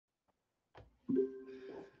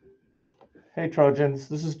Hey Trojans,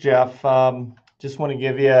 this is Jeff. Just want to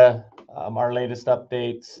give you our latest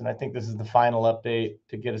updates, and I think this is the final update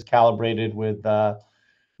to get us calibrated with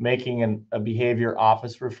making a behavior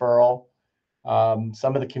office referral.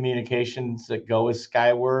 Some of the communications that go with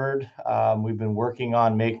Skyward, we've been working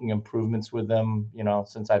on making improvements with them,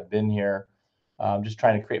 since I've been here. Just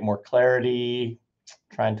trying to create more clarity,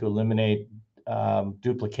 trying to eliminate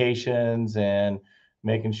duplications, and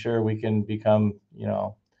making sure we can become,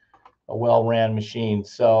 a well-ran machine.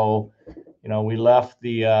 So, we left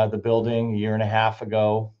the building a year and a half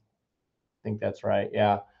ago. I think that's right.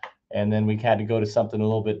 Yeah. And then we had to go to something a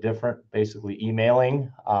little bit different, basically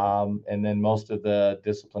emailing. And then most of the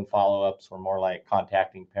discipline follow-ups were more like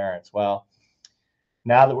contacting parents. Well,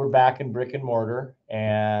 now that we're back in brick and mortar,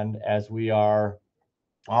 and as we are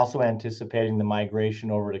also anticipating the migration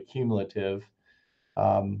over to Qmlative,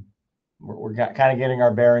 um, we're kind of getting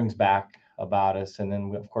our bearings back about us. And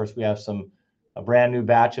then, of course, we have a brand new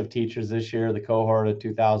batch of teachers this year, the cohort of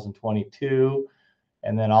 2022.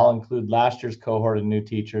 And then I'll include last year's cohort of new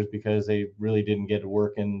teachers because they really didn't get to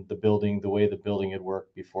work in the building the way the building had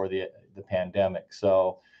worked before the pandemic.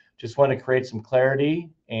 So just want to create some clarity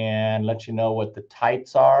and let you know what the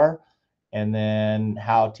types are, and then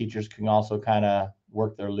how teachers can also kind of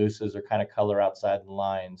work their looses or kind of color outside the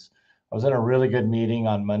lines. I was in a really good meeting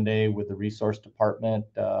on Monday with the resource department.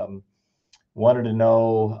 Wanted to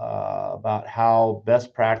know about how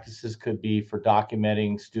best practices could be for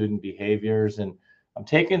documenting student behaviors. And I'm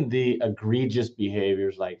taking the egregious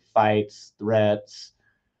behaviors like fights, threats,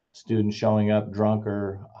 students showing up drunk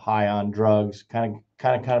or high on drugs, kind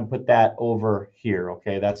of put that over here.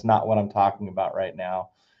 Okay, that's not what I'm talking about right now.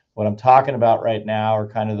 What I'm talking about right now are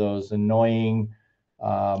kind of those annoying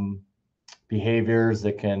behaviors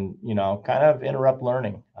that can, kind of interrupt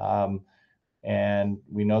learning. And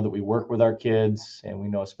we know that we work with our kids, and we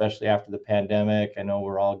know, especially after the pandemic, I know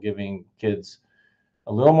we're all giving kids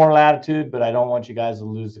a little more latitude, but I don't want you guys to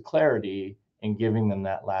lose the clarity in giving them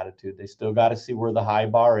that latitude. They still got to see where the high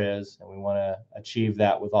bar is, and we want to achieve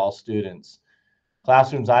that with all students.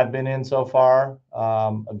 Classrooms I've been in so far,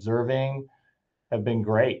 observing, have been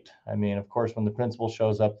great. I mean, of course, when the principal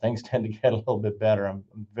shows up, things tend to get a little bit better. I'm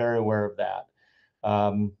very aware of that.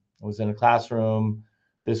 I was in a classroom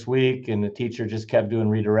this week, and the teacher just kept doing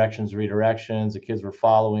redirections. The kids were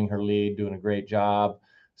following her lead, doing a great job.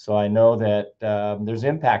 So I know that there's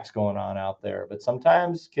impacts going on out there, but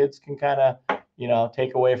sometimes kids can kind of,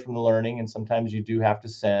 take away from the learning, and sometimes you do have to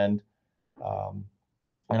send an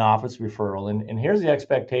office referral. And here's the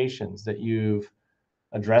expectations: that you've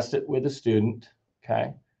addressed it with a student,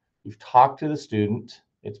 okay? You've talked to the student.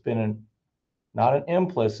 It's been not an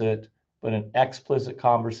implicit, but an explicit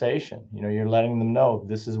conversation. You're letting them know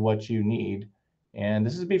this is what you need. And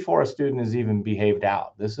this is before a student has even behaved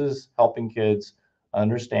out. This is helping kids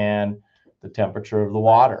understand the temperature of the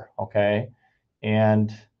water, okay?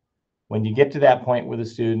 And when you get to that point with a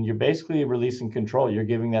student, you're basically releasing control. You're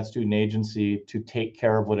giving that student agency to take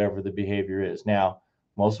care of whatever the behavior is. Now,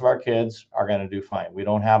 most of our kids are going to do fine. We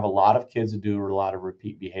don't have a lot of kids that do a lot of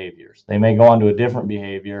repeat behaviors. They may go on to a different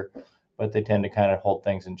behavior, but they tend to kind of hold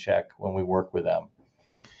things in check when we work with them.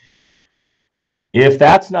 If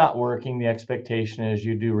that's not working, the expectation is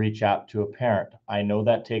you do reach out to a parent. I know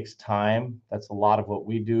that takes time. That's a lot of what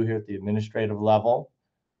we do here at the administrative level.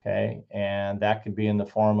 Okay, and that could be in the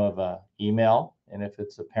form of an email. And if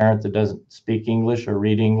it's a parent that doesn't speak English or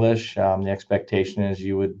read English, the expectation is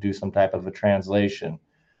you would do some type of a translation.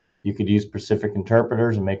 You could use Pacific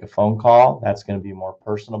interpreters and make a phone call. That's going to be more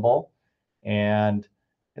personable. And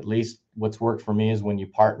at least what's worked for me is when you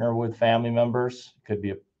partner with family members. It could be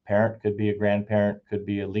a parent, could be a grandparent, could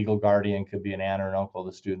be a legal guardian, could be an aunt or an uncle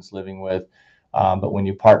the student's living with. But when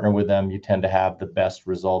you partner with them, you tend to have the best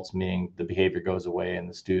results, meaning the behavior goes away and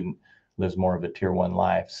the student lives more of a tier 1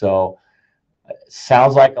 life. So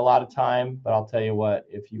sounds like a lot of time, but I'll tell you what,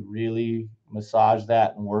 if you really massage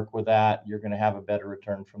that and work with that, you're going to have a better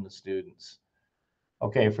return from the students.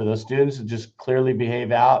 Okay, for those students who just clearly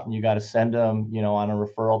behave out and you got to send them, on a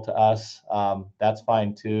referral to us, that's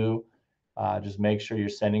fine too. Just make sure you're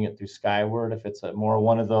sending it through Skyward. If it's more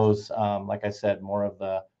one of those, like I said, more of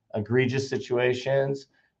the egregious situations,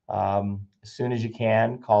 as soon as you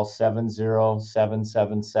can, call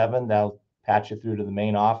 70777. That'll patch you through to the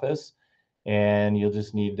main office, and you'll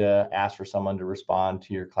just need to ask for someone to respond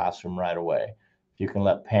to your classroom right away. If you can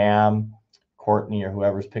let Pam, Courtney, or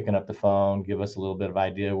whoever's picking up the phone give us a little bit of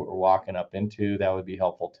idea what we're walking up into, that would be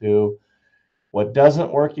helpful too. What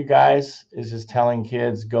doesn't work, you guys, is just telling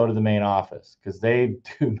kids go to the main office, because they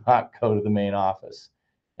do not go to the main office.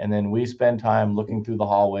 and then we spend time looking through the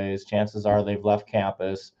hallways, chances are they've left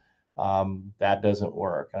campus. That doesn't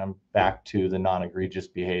work. And I'm back to the non-egregious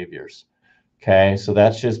behaviors. Okay, so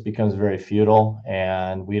that just becomes very futile,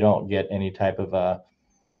 and we don't get any type of a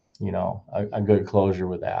good closure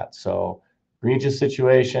with that. So egregious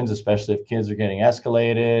situations, especially if kids are getting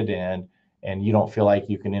escalated and you don't feel like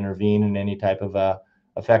you can intervene in any type of a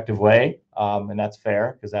effective way, and that's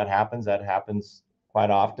fair because that happens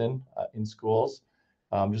quite often in schools.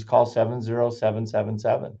 Just call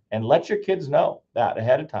 70777 and let your kids know that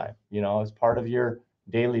ahead of time, as part of your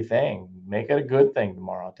daily thing. Make it a good thing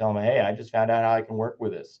tomorrow. Tell them, hey, I just found out how I can work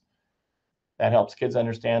with this. That helps kids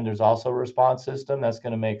understand there's also a response system. That's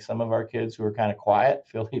going to make some of our kids who are kind of quiet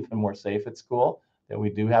feel even more safe at school, that we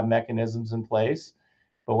do have mechanisms in place.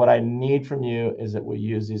 But what I need from you is that we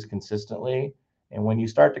use these consistently. And when you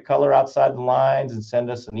start to color outside the lines and send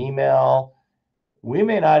us an email, we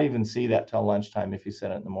may not even see that till lunchtime if you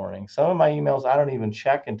send it in the morning. Some of my emails I don't even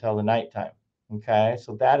check until the nighttime. Okay,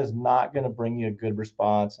 so that is not going to bring you a good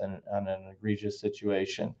response on an egregious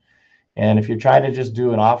situation. And if you're trying to just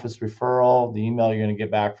do an office referral, the email you're going to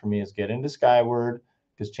get back from me is get into Skyward,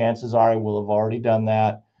 because chances are I will have already done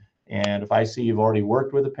that. And if I see you've already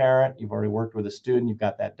worked with a parent, you've already worked with a student, you've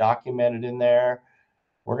got that documented in there,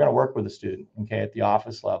 we're going to work with a student, okay, at the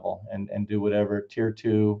office level and do whatever tier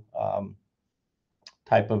 2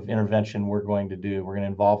 type of intervention we're going to do. We're going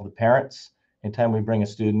to involve the parents. Anytime we bring a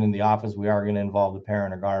student in the office, we are going to involve the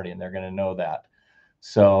parent or guardian. They're going to know that.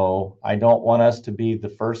 So I don't want us to be the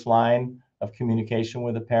first line of communication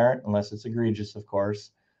with a parent unless it's egregious, of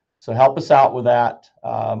course. So help us out with that.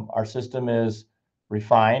 Our system is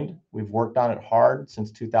refined. We've worked on it hard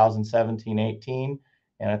since 2017-18.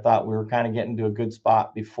 And I thought we were kind of getting to a good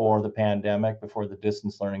spot before the pandemic, before the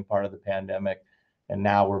distance learning part of the pandemic. And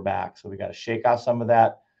now we're back. So we got to shake off some of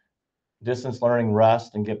that distance learning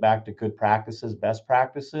rust and get back to good practices, best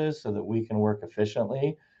practices, so that we can work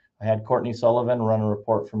efficiently. I had Courtney Sullivan run a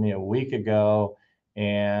report for me a week ago,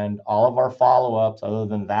 and all of our follow-ups, other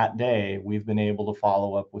than that day, we've been able to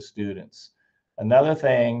follow up with students. Another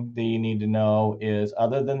thing that you need to know is,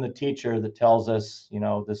 other than the teacher that tells us,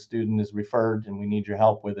 the student is referred and we need your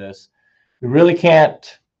help with this, we really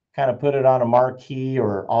can't kind of put it on a marquee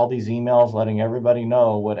or all these emails letting everybody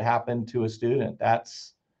know what happened to a student.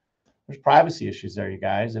 There's privacy issues there, you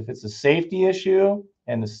guys. If it's a safety issue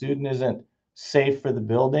and the student isn't safe for the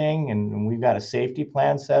building and we've got a safety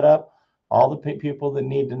plan set up, all the people that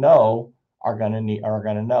need to know are going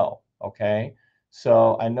to know. Okay.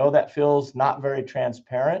 So I know that feels not very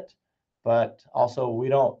transparent, but also we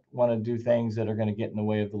don't want to do things that are going to get in the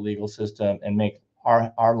way of the legal system and make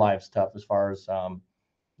our lives tough as far as,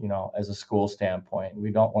 as a school standpoint.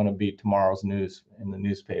 We don't want to be tomorrow's news in the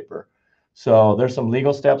newspaper. So there's some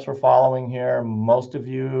legal steps we're following here. Most of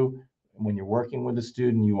you, when you're working with a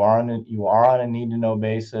student, you are on a need to know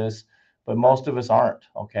basis, but most of us aren't.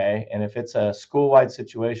 Okay. And if it's a school-wide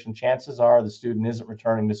situation, chances are the student isn't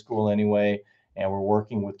returning to school anyway, and we're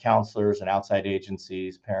working with counselors and outside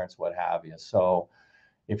agencies, parents, what have you. So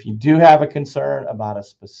if you do have a concern about a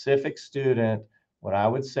specific student, what I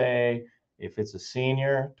would say, if it's a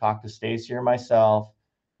senior, talk to Stacy or myself.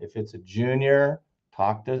 If it's a junior,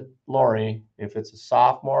 talk to Lori. If it's a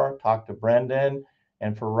sophomore, talk to Brendan.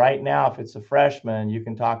 And for right now, if it's a freshman, you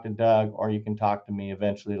can talk to Doug or you can talk to me.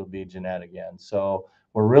 Eventually, it'll be Jeanette again. So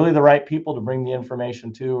we're really the right people to bring the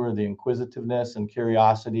information to, or the inquisitiveness and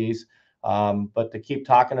curiosities. But to keep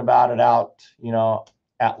talking about it out,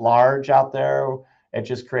 at large out there, it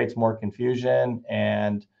just creates more confusion.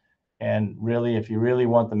 And really, if you really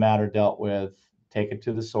want the matter dealt with, take it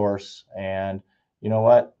to the source. And you know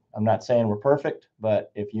what? I'm not saying we're perfect,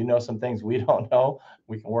 but if you know some things we don't know,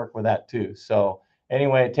 we can work with that too. So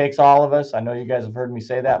anyway, it takes all of us. I know you guys have heard me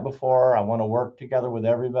say that before. I want to work together with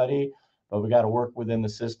everybody, but we got to work within the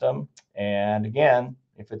system. And again,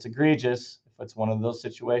 if it's egregious, if it's one of those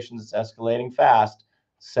situations that's escalating fast,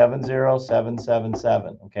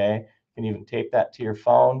 70777. Okay. You can even tape that to your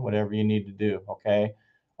phone, whatever you need to do. Okay.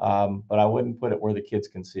 But I wouldn't put it where the kids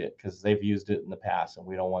can see it, because they've used it in the past and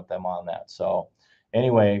we don't want them on that. So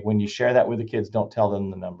anyway, when you share that with the kids, don't tell them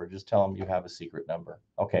the number. Just tell them you have a secret number.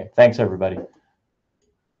 Okay. Thanks, everybody.